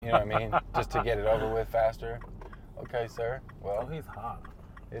know what I mean? Just to get it over with faster. Okay, sir. Well, he's hot.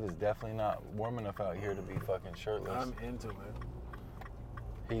 It is definitely not warm enough out here to be fucking shirtless. I'm into it.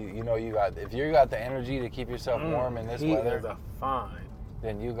 If you got the energy to keep yourself warm in this weather, is a fine.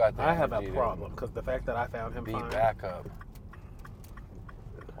 Then you got the energy. I have a problem because the fact that I found him be fine. back up.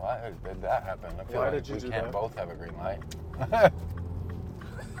 Why did that happen? I feel like we can't both have a green light.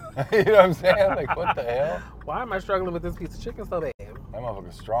 You know what I'm saying? Like, what the hell? Why am I struggling with this piece of chicken so bad? That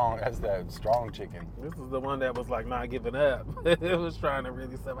motherfucker's strong. That's that strong chicken. This is the one that was like not giving up. It was trying to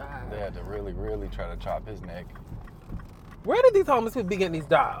really survive. They had to really, really try to chop his neck. Where did these homeless people be getting these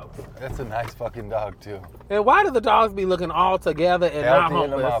dogs? That's a nice fucking dog, too. And why do the dogs be looking all together and not healthy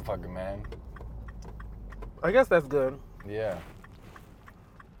in the homeless? motherfucker, man. I guess that's good. Yeah.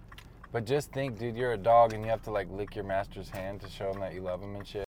 But just think, dude, you're a dog and you have to, like, lick your master's hand to show him that you love him and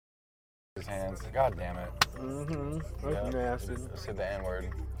shit. His hands. God damn it. Mm-hmm. That's nasty. I said the N-word.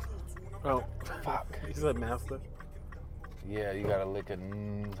 Oh. Fuck. You said master? Yeah, you gotta lick a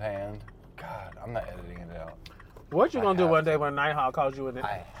hand. God, I'm not editing it out. What you gonna do one day when Nighthawk calls you in it?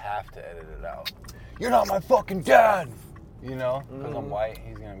 I have to edit it out. You're not my fucking dad! You know? Because I'm white,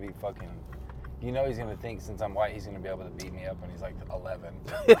 he's gonna be fucking... You know he's gonna think since I'm white, he's gonna be able to beat me up when he's like 11.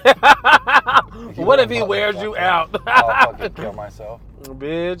 What if he wears you out? I'll fucking kill myself.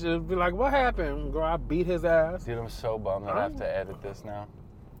 Bitch, it'd be like, what happened? Girl, I beat his ass. Dude, I'm so bummed that I have to edit this now.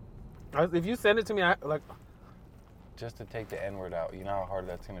 If you send it to me, just to take the N-word out. You know how hard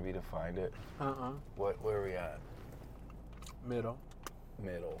that's gonna be to find it? Where are we at? Middle.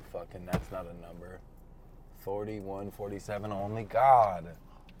 Fucking, that's not a number. 41, 47 only. God.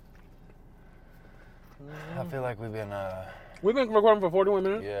 I feel like we've been recording for 41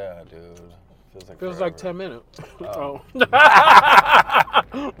 minutes? Yeah, dude. Feels like 10 minutes. Oh.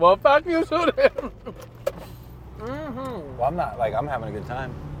 Well, fuck you too then. Well, I'm having a good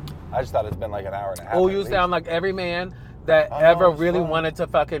time. I just thought it's been like an hour and a half. Oh, you sound like every man that ever really wanted to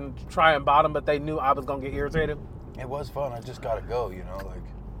fucking try and bottom, but they knew I was gonna get irritated. It was fun. I just gotta go, you know, like.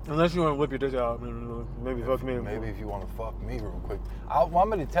 Unless you want to whip your dick out, maybe fuck me. Maybe if you want to fuck me real quick. I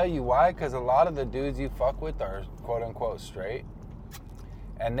want me to tell you why, because a lot of the dudes you fuck with are quote unquote straight,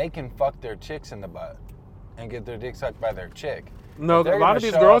 and they can fuck their chicks in the butt and get their dick sucked by their chick. No, a lot of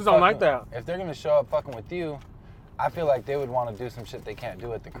these girls don't like that. If they're gonna show up fucking with you, I feel like they would want to do some shit they can't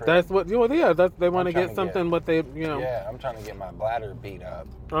do at the crib. That's what, they want to get something what they, Yeah, I'm trying to get my bladder beat up.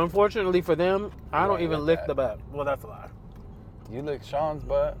 Unfortunately for them, I don't even lick the butt. Well, that's a lie. You licked Sean's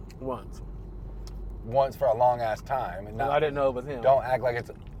butt? Once for a long ass time. And I didn't know it was him. Don't act like it's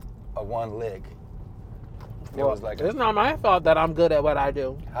a one lick. It's not my fault that I'm good at what I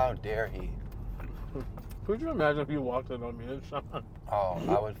do. How dare he? Could you imagine if you walked in on me and Sean? Oh,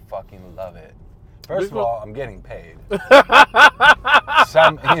 I would fucking love it. First of all, I'm getting paid. You know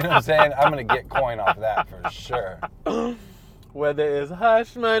what I'm saying? I'm going to get coin off that for sure. Whether it's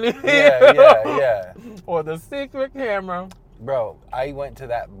hush money. Yeah. Or the secret camera. Bro, I went to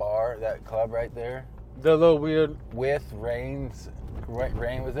that bar, that club right there. The little weird... With Rain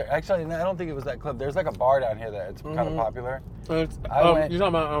was there. Actually, no, I don't think it was that club. There's like a bar down here that's kind of popular. You're talking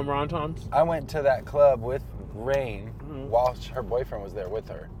about Ron Tom's? I went to that club with Rain while her boyfriend was there with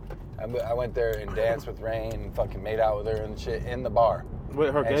her. I went there and danced with Rain and fucking made out with her and shit in the bar.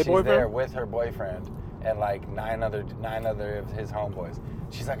 With her gay boyfriend? She's there with her boyfriend and like nine other of his homeboys.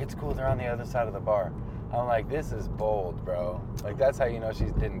 She's like, it's cool, they're on the other side of the bar. I'm like, this is bold, bro. Like, that's how you know she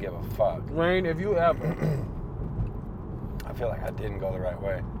didn't give a fuck. Rain, if you ever... I feel like I didn't go the right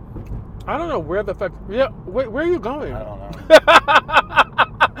way. I don't know where the fuck... Yeah, where are you going? I don't know.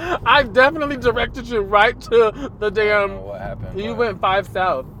 I definitely directed you right to the damn... I don't know what happened. You went 5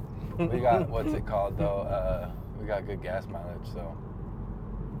 south. We got, what's it called, though? We got good gas mileage, so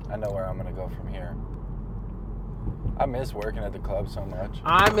I know where I'm going to go from here. I miss working at the club so much.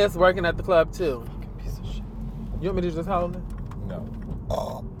 I miss working at the club, too. Fucking piece of shit. You want me to just hold it? No.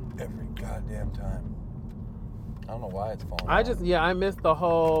 Oh, every goddamn time. I don't know why it's falling I miss the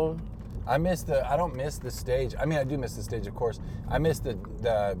whole... I don't miss the stage. I mean, I do miss the stage, of course. I miss the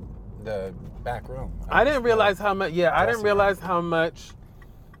back room. I didn't realize how much... Yeah, I didn't realize how much...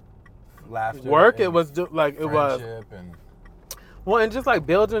 Laughter. Work it was... It was... And well, and just like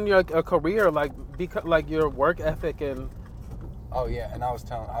building your career, like your work ethic and... Oh, yeah, and I was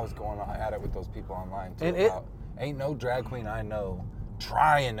going at it with those people online, too. And ain't no drag queen I know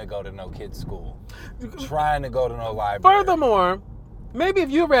trying to go to no kids' school. Trying to go to no library. Furthermore, maybe if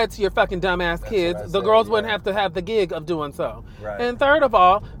you read to your fucking dumbass kids, the girls wouldn't have to have the gig of doing so. Right. And third of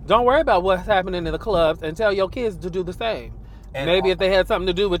all, don't worry about what's happening in the clubs and tell your kids to do the same. And maybe if they had something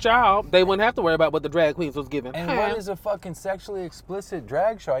to do with y'all, they wouldn't have to worry about what the drag queens was giving. And what is a fucking sexually explicit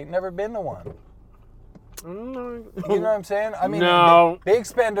drag show? I ain't never been to one. You know what I'm saying? I mean, no. Big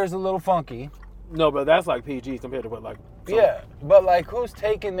Spender's a little funky. No, but that's like PG compared to what like. Yeah, but like who's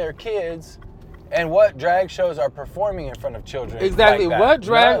taking their kids and what drag shows are performing in front of children? Exactly. Like what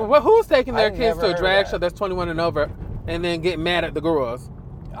drag? None. Who's taking their I've kids never to a heard drag of show that. that's 21 and over and then get mad at the girls?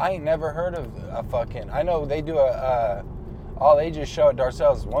 I ain't never heard of a fucking. I know they do a all ages show at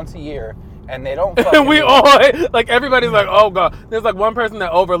Darcel's once a year, and they don't. Fucking And we do all like everybody's like, oh god. There's like one person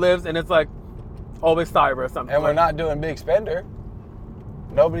that overlives, and it's like always Cyber or something. And we're not doing Big Spender.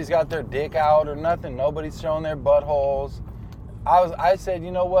 Nobody's got their dick out or nothing. Nobody's showing their buttholes. I said, you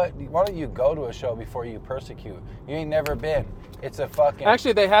know what? Why don't you go to a show before you persecute? You ain't never been. It's a fucking.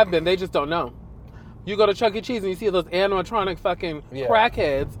 Actually, they have been. They just don't know. You go to Chuck E. Cheese and you see those animatronic fucking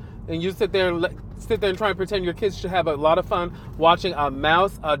crackheads, and you sit there and try and pretend your kids should have a lot of fun watching a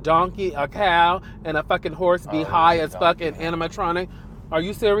mouse, a donkey, a cow, and a fucking horse be high as fucking animatronic. Are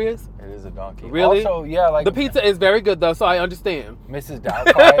you serious? It is a donkey. Really? Also, yeah, like the pizza is very good though, so I understand. Mrs.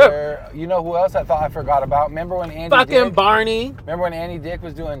 Doubtfire. You know who else I thought I forgot about? Remember when Andy Fucking Dick? Barney. Remember when Andy Dick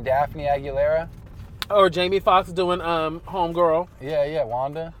was doing Daphne Aguilera? Or Jamie Foxx doing Homegirl. Yeah,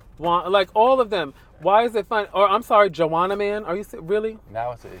 Wanda. Like all of them. Why is it fun? Or I'm sorry, Joanna Man. Are you really?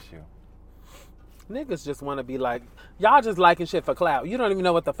 Now it's an issue. Niggas just want to be like, y'all just liking shit for clout. You don't even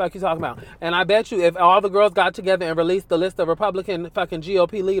know what the fuck you talking about. And I bet you if all the girls got together and released the list of Republican fucking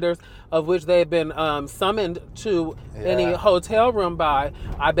GOP leaders of which they've been summoned to any hotel room by,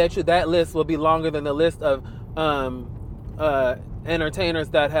 I bet you that list will be longer than the list of entertainers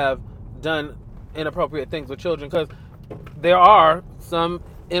that have done inappropriate things with children. Because there are some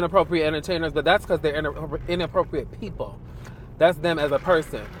inappropriate entertainers, but that's because they're inappropriate people. That's them as a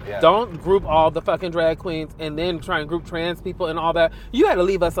person. Yeah. Don't group all the fucking drag queens and then try and group trans people and all that. You got to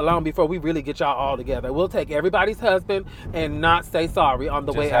leave us alone before we really get y'all all together. We'll take everybody's husband and not say sorry on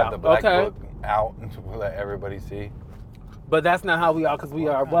the way out. Just have the black book out and let everybody see. But that's not how we are, because we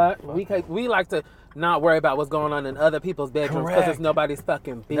are what? We like to not worry about what's going on in other people's bedrooms because it's nobody's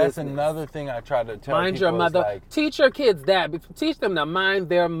fucking business. That's another thing I try to tell mind people. Your mother. Like, teach your kids that. Teach them to mind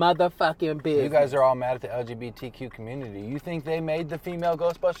their motherfucking business. You guys are all mad at the LGBTQ community. You think they made the female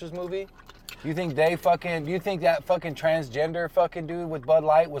Ghostbusters movie? You think that fucking transgender fucking dude with Bud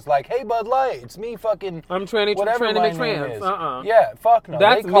Light was like, hey, Bud Light, it's me fucking... I'm tranny McTrans. Yeah, fuck no.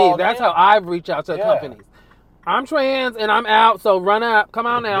 That's me. That's how I reach out to companies. I'm trans and I'm out, so run up. Come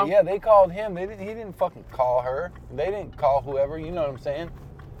on now. Yeah, they called him. He didn't fucking call her. They didn't call whoever. You know what I'm saying?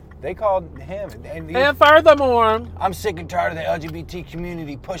 They called him. And furthermore, I'm sick and tired of the LGBT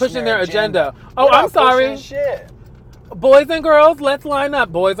community pushing their agenda. Oh, I'm sorry. Shit. Boys and girls, let's line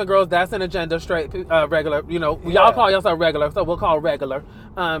up. Boys and girls, that's an agenda. Straight, regular. You know, y'all call yourself regular, so we'll call regular.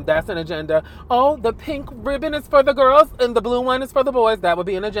 That's an agenda. Oh, the pink ribbon is for the girls and the blue one is for the boys. That would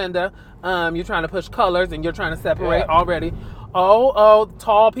be an agenda. You're trying to push colors and you're trying to separate already. Oh,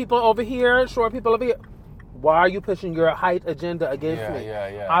 tall people over here, short people over here. Why are you pushing your height agenda against me?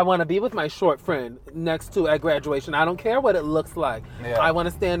 Yeah. I want to be with my short friend next to at graduation. I don't care what it looks like. Yeah. I want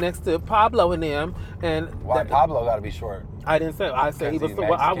to stand next to Pablo and them. And why Pablo got to be short? I didn't say. I said he was.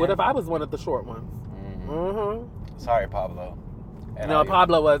 What if I was one of the short ones? Mm-hmm. Sorry, Pablo. And no,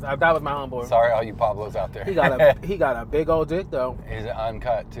 Pablo was. That was my homeboy. Sorry, all you Pablos out there. He got a big old dick though. He's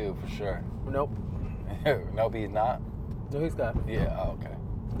uncut too, for sure. Nope. Nope, he's not. No, he's got. Yeah. Oh, okay.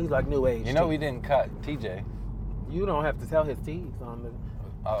 He's like new age. You know we didn't cut TJ. You don't have to tell his teeth on the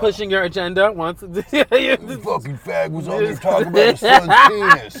pushing your agenda once. You fucking fag was on there talking about his son's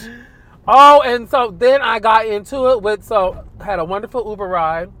penis. Oh, and so then I got into it had a wonderful Uber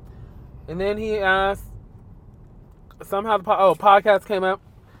ride, and then he asked. Somehow podcast came up.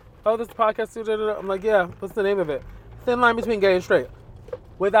 Oh, this podcast. I'm like, yeah. What's the name of it? Thin line between gay and straight.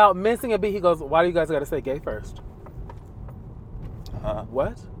 Without missing a beat, he goes, "Why do you guys got to say gay first?"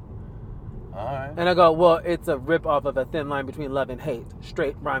 What? All right. And I go, well, it's a rip off of a thin line between love and hate.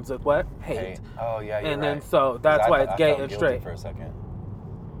 Straight rhymes with what? Hate. Oh yeah, you're and right. then so that's why it's gay and straight. For a second.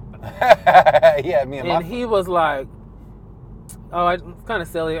 Yeah, me and he was like, oh, it's kind of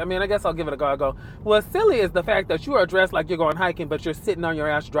silly. I mean, I guess I'll give it a go. I go, well, silly is the fact that you are dressed like you're going hiking, but you're sitting on your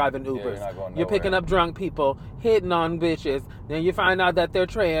ass driving Ubers. Yeah, you're not going you're picking up drunk people, hitting on bitches. Then you find out that they're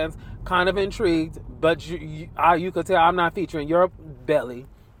trans, kind of intrigued, but you could tell I'm not featuring your belly.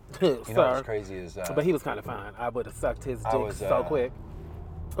 You know what's crazy is... but he was kind of fine. I would have sucked his dick so quick.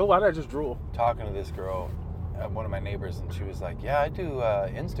 Oh, why did I just drool? Talking to this girl, one of my neighbors, and she was like, yeah, I do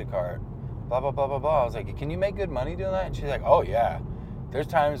Instacart. Blah, blah, blah, blah, blah. I was like, can you make good money doing that? And she's like, oh, yeah. There's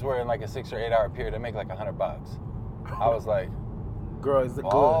times where in like a 6 or 8 hour period, I make like $100. I was like, Girl, is it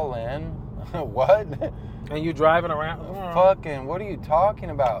All good? in. What? And you driving around? Fucking, what are you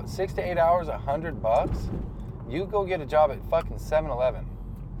talking about? 6 to 8 hours, $100? You go get a job at fucking 7-Eleven.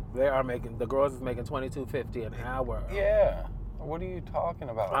 They are making, the girls is making $22.50 an hour. Yeah. What are you talking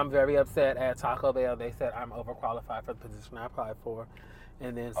about? I'm very upset at Taco Bell. They said I'm overqualified for the position I applied for,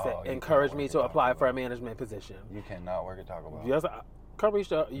 and then encouraged me to apply for a management position. You cannot work at Taco Bell. Yes,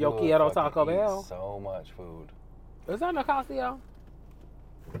 Carisha, yo quiero Taco Bell. So much food. Is that Nicasio?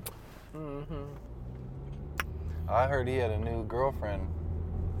 I heard he had a new girlfriend.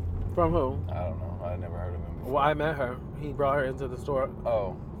 From who? I don't know. I never heard of him before. Well, I met her. He brought her into the store.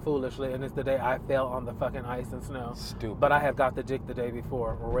 Oh. Foolishly, and it's the day I fell on the fucking ice and snow. Stupid. But I have got the dick the day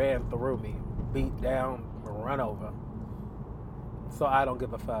before, ran through me, beat down, run over. So I don't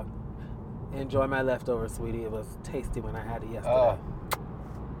give a fuck. Enjoy my leftovers, sweetie. It was tasty when I had it yesterday.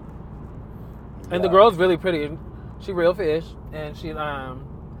 And the girl's really pretty. She real fish, and she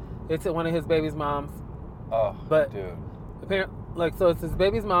it's one of his baby's moms. Oh, but dude. Apparently, like, so it's his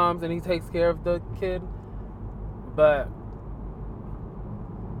baby's mom's, and he takes care of the kid, but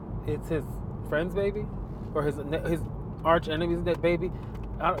it's his friend's baby or his arch enemy's baby.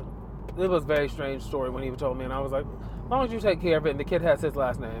 It was a very strange story when he told me, and I was like, as long as you take care of it, and the kid has his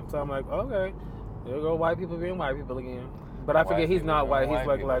last name. So I'm like, okay, there go white people being white people again. But I forget he's not white. He's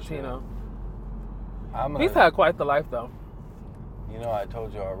like Latino. He's had quite the life, though. You know, I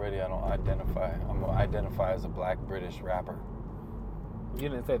told you already, I don't identify. I'm going to identify as a black British rapper. You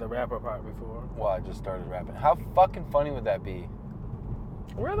didn't say the rapper part before. Well, I just started rapping. How fucking funny would that be?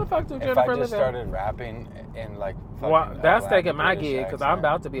 Where the fuck did Jennifer live? If I just started rapping in like fucking well, that's taking my gig because I'm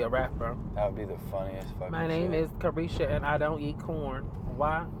about to be a rapper. That would be the funniest fucking My name is Carisha and I don't eat corn.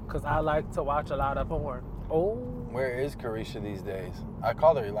 Why? Because I like to watch a lot of porn. Oh. Where is Carisha these days? I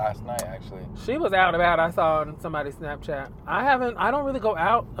called her last night, actually. She was out and about. I saw on somebody's Snapchat. I don't really go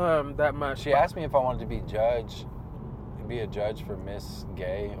out that much. She asked me if I wanted to be a judge for Miss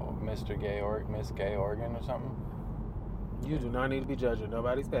Gay, Mr. Gay, or Miss Gay Oregon or something. You do not need to be judging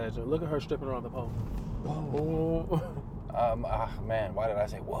nobody's pageant. Look at her stripping around the pole. Whoa. Man, why did I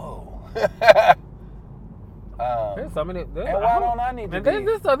say whoa? There's so many. And why don't I need to be?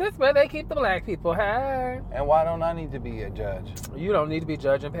 This where they keep the black people. Hey. And why don't I need to be a judge? You don't need to be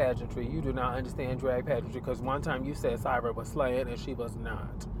judging pageantry. You do not understand drag pageantry because one time you said Cyber was slaying and she was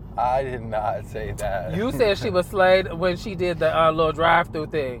not. I did not say that. You said she was slayed when she did the little drive-through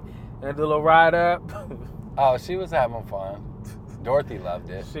thing and the little ride up. Oh, she was having fun. Dorothy loved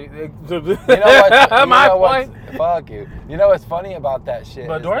it. You know what? My point. Fuck you. You know what's funny about that shit?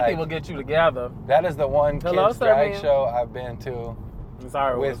 But Dorothy will get you together. That is the one kids drag show I've been to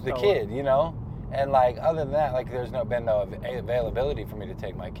with the kid, you know? And like other than that, like there's been no availability for me to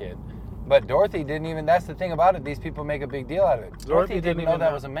take my kid. But Dorothy didn't even, that's the thing about it, these people make a big deal out of it. Dorothy didn't know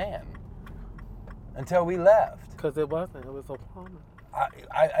that was a man. Until we left. Because it wasn't. It was Obama.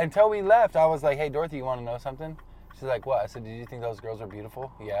 Until we left, I was like, hey, Dorothy, you want to know something? She's like, what? I said, did you think those girls were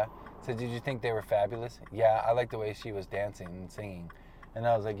beautiful? Yeah. I said, did you think they were fabulous? Yeah, I like the way she was dancing and singing. And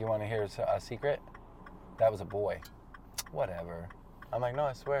I was like, you want to hear a secret? That was a boy. Whatever. I'm like, no,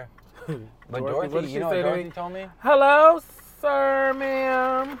 I swear. But Dorothy, you know what Dorothy told me? Hello, sir,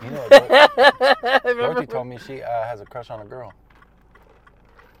 ma'am. You know what Dorothy told me she has a crush on a girl.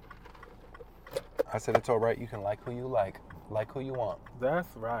 I said, it's all right. You can like who you like who you want.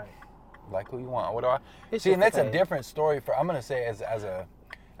 That's right. Like who you want. What do I? See, and that's a different story for. I'm gonna say as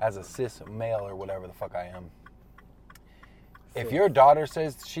a cis male or whatever the fuck I am. If your daughter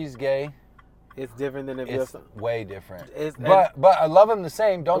says she's gay, it's different than if it's way different. But I love them the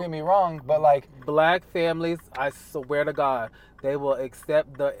same. Don't get me wrong. But like black families, I swear to God, they will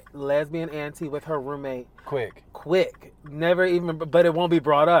accept the lesbian auntie with her roommate. Quick. Never even, but it won't be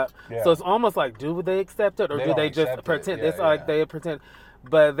brought up. Yeah. So it's almost like, do they accept it or do they just pretend? It's like they pretend.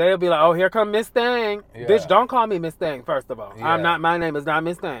 But they'll be like, oh, here come Miss Thing. Yeah. Bitch, don't call me Miss Thing, first of all. Yeah. My name is not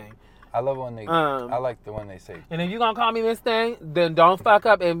Miss Thing. I love when they, I like the one they say. And if you're going to call me Miss Thing, then don't fuck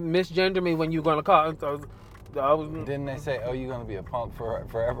up and misgender me when you're going to call. So, didn't they say, oh, you're going to be a punk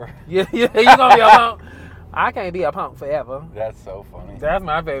forever? Yeah, you're going to be a punk. I can't be a punk forever. That's so funny. That's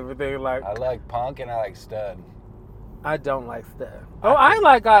my favorite thing. Like, I like punk and I like stud. I don't like stud.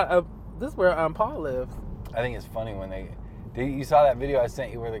 This is where Paul lives. I think it's funny when you saw that video I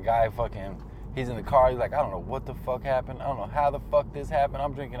sent you where the guy he's in the car, he's like, I don't know what the fuck happened. I don't know how the fuck this happened.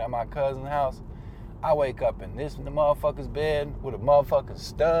 I'm drinking at my cousin's house. I wake up in the motherfucker's bed with a motherfucking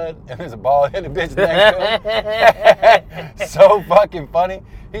stud and there's a bald-headed bitch next to him. So fucking funny.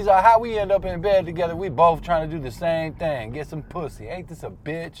 He's like, how we end up in bed together? We both trying to do the same thing. Get some pussy. Ain't this a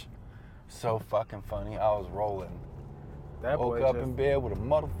bitch? So fucking funny. I was rolling. That boy woke up in bed with a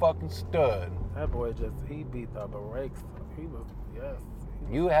motherfucking stud. That boy he beat the brakes. He was, yes.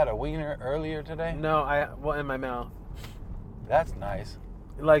 You had a wiener earlier today? No, in my mouth. That's nice.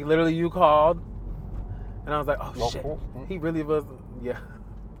 Like, literally, you called, and I was like, oh, shit. He really was, yeah.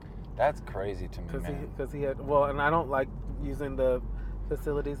 That's crazy to me, man. Because he had, well, and I don't like using the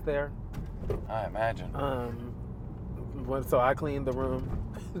facilities there. I imagine. So I cleaned the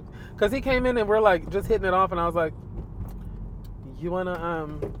room. Because he came in and we're, like, just hitting it off, and I was like, you want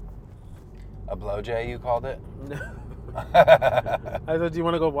to, A blowjay, you called it? No. I said, do you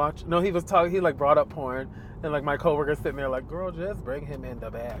want to go watch? No, he was talking, he, like, brought up porn. And, like, my coworker's sitting there like, girl, just bring him in the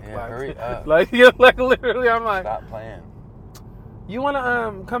back. Yeah, like, hurry up. Like, literally, I'm like. Stop playing. You want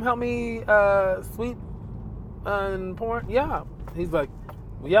to come help me sweep porn? Yeah. He's like,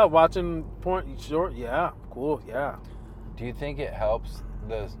 yeah, watching porn. Sure. Yeah. Cool. Yeah. Do you think it helps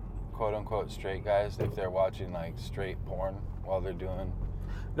the quote-unquote straight guys if they're watching, like, straight porn while they're doing...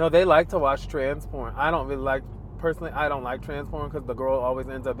 No, they like to watch trans porn. I don't really like... Personally, I don't like trans porn because the girl always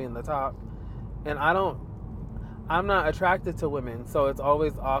ends up being the top. And I'm not attracted to women, so it's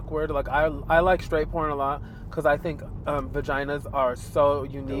always awkward. Like, I like straight porn a lot because I think vaginas are so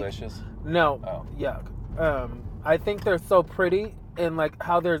unique. Delicious? No. Oh. Yuck. I think they're so pretty, and, like,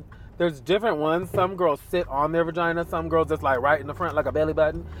 how there's different ones. Some girls sit on their vagina. Some girls just, like, right in the front, like a belly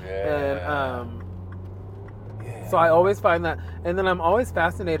button. Yeah. And, so I always find that. And then I'm always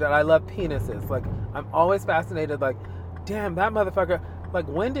fascinated. I love penises. Like, I'm always fascinated, like, damn, that motherfucker, like,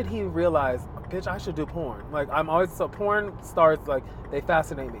 when did he realize, bitch, I should do porn? Like, I'm always, so porn stars, like, they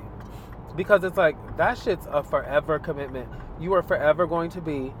fascinate me. Because it's like, that shit's a forever commitment. You are forever going to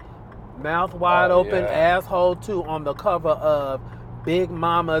be mouth wide open, asshole too, on the cover of Big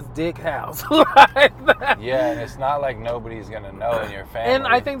Mama's Dick House. Like that. Yeah, and it's not like nobody's going to know in your family. And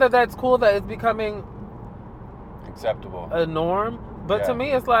I think that that's cool that it's becoming acceptable. A norm. But to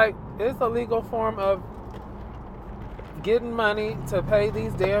me, it's like, it's a legal form of getting money to pay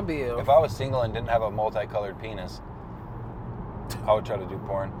these damn bills. If I was single and didn't have a multicolored penis, I would try to do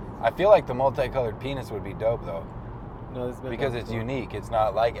porn. I feel like the multicolored penis would be dope, though. No, because it's unique. It's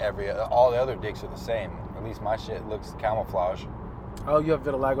not like all the other dicks are the same. At least my shit looks camouflage. Oh, you have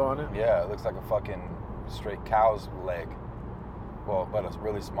vitiligo on it? Yeah, it looks like a fucking straight cow's leg. Well, but a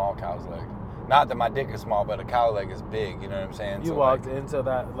really small cow's leg. Not that my dick is small, but a cow leg is big. You know what I'm saying? You so walked like, into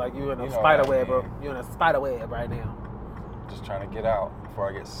that like you in a spider web, bro. You're in a spider web right now. Just trying to get out before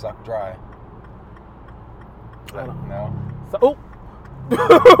I get sucked dry. I don't know. So,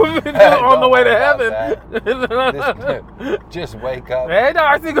 on the way to heaven. Just wake up. Hey,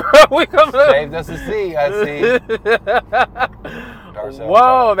 Darcy, girl, we coming up. Saved us a seat, I see. Darcel,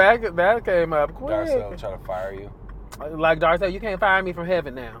 whoa, that came up quick. Darcel try to fire you. Like Darcel, you can't fire me from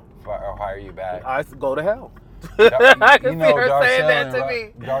heaven now. Or hire you back. I go to hell. I can see her saying that to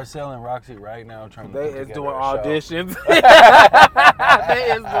me. Darcel and Roxy right now trying to They is doing auditions.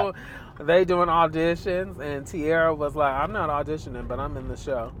 They doing auditions, and Tierra was like, I'm not auditioning, but I'm in the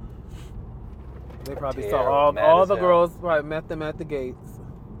show. They probably saw all the girls, probably met them at the gates.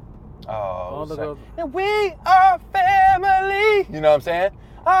 Oh, all the girls. And we are family. You know what I'm saying?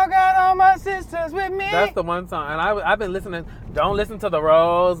 I got all my sisters with me. That's the one song. And I've been listening. Don't listen to The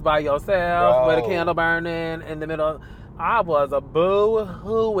Rose by yourself with a candle burning in the middle. I was a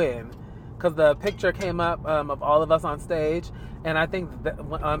boo-hooing because the picture came up of all of us on stage. And I think that,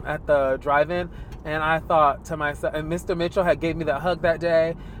 at the drive-in. And I thought to myself, and Mr. Mitchell had gave me that hug that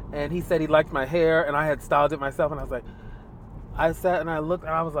day. And he said he liked my hair. And I had styled it myself. And I was like, I sat and I looked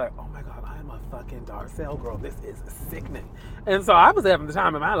and I was like, oh my God, I am a fucking Darcel girl. This is sickening. And so I was having the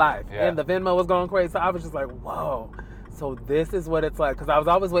time of my life. Yeah. And the Venmo was going crazy. So I was just like, whoa. So this is what it's like. Because I was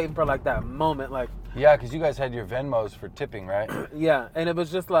always waiting for like that moment. Like, yeah, because you guys had your Venmos for tipping, right? Yeah. And it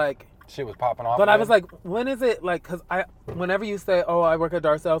was just like. Shit was popping off. But I was like, when is it? Like, because whenever you say, oh, I work at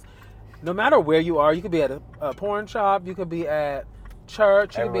Darcel's, no matter where you are, you could be at a porn shop. You could be at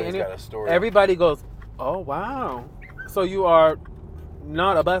church. You could be got a story. Everybody goes, oh, wow. So you are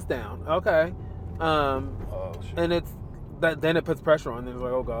not a bust down. Okay. Oh, shit. And it's that then it puts pressure on. Then it's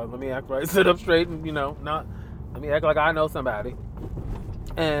like, oh God, let me act right, sit up straight, and let me act like I know somebody.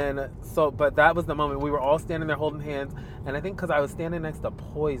 And so, but that was the moment we were all standing there holding hands, and I think because I was standing next to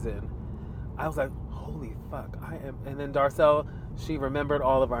Poison, I was like, holy fuck, I am. And then Darcel, she remembered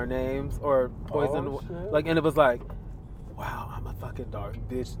all of our names, or Poison, and it was like, wow, I'm a fucking dark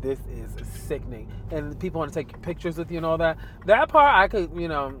bitch. This is sickening. And people want to take pictures with you and all that. That part I could,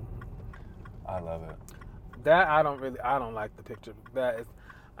 I love it. That I don't like the picture. That is,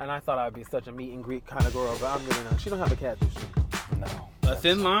 and I thought I'd be such a meet and greet kind of girl, but I'm really not. She don't have a catfish. No. A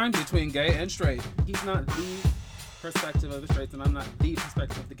thin line between gay and straight. He's not the perspective of the straights, and I'm not the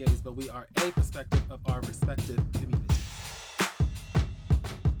perspective of the gays, but we are a perspective of our respective communities.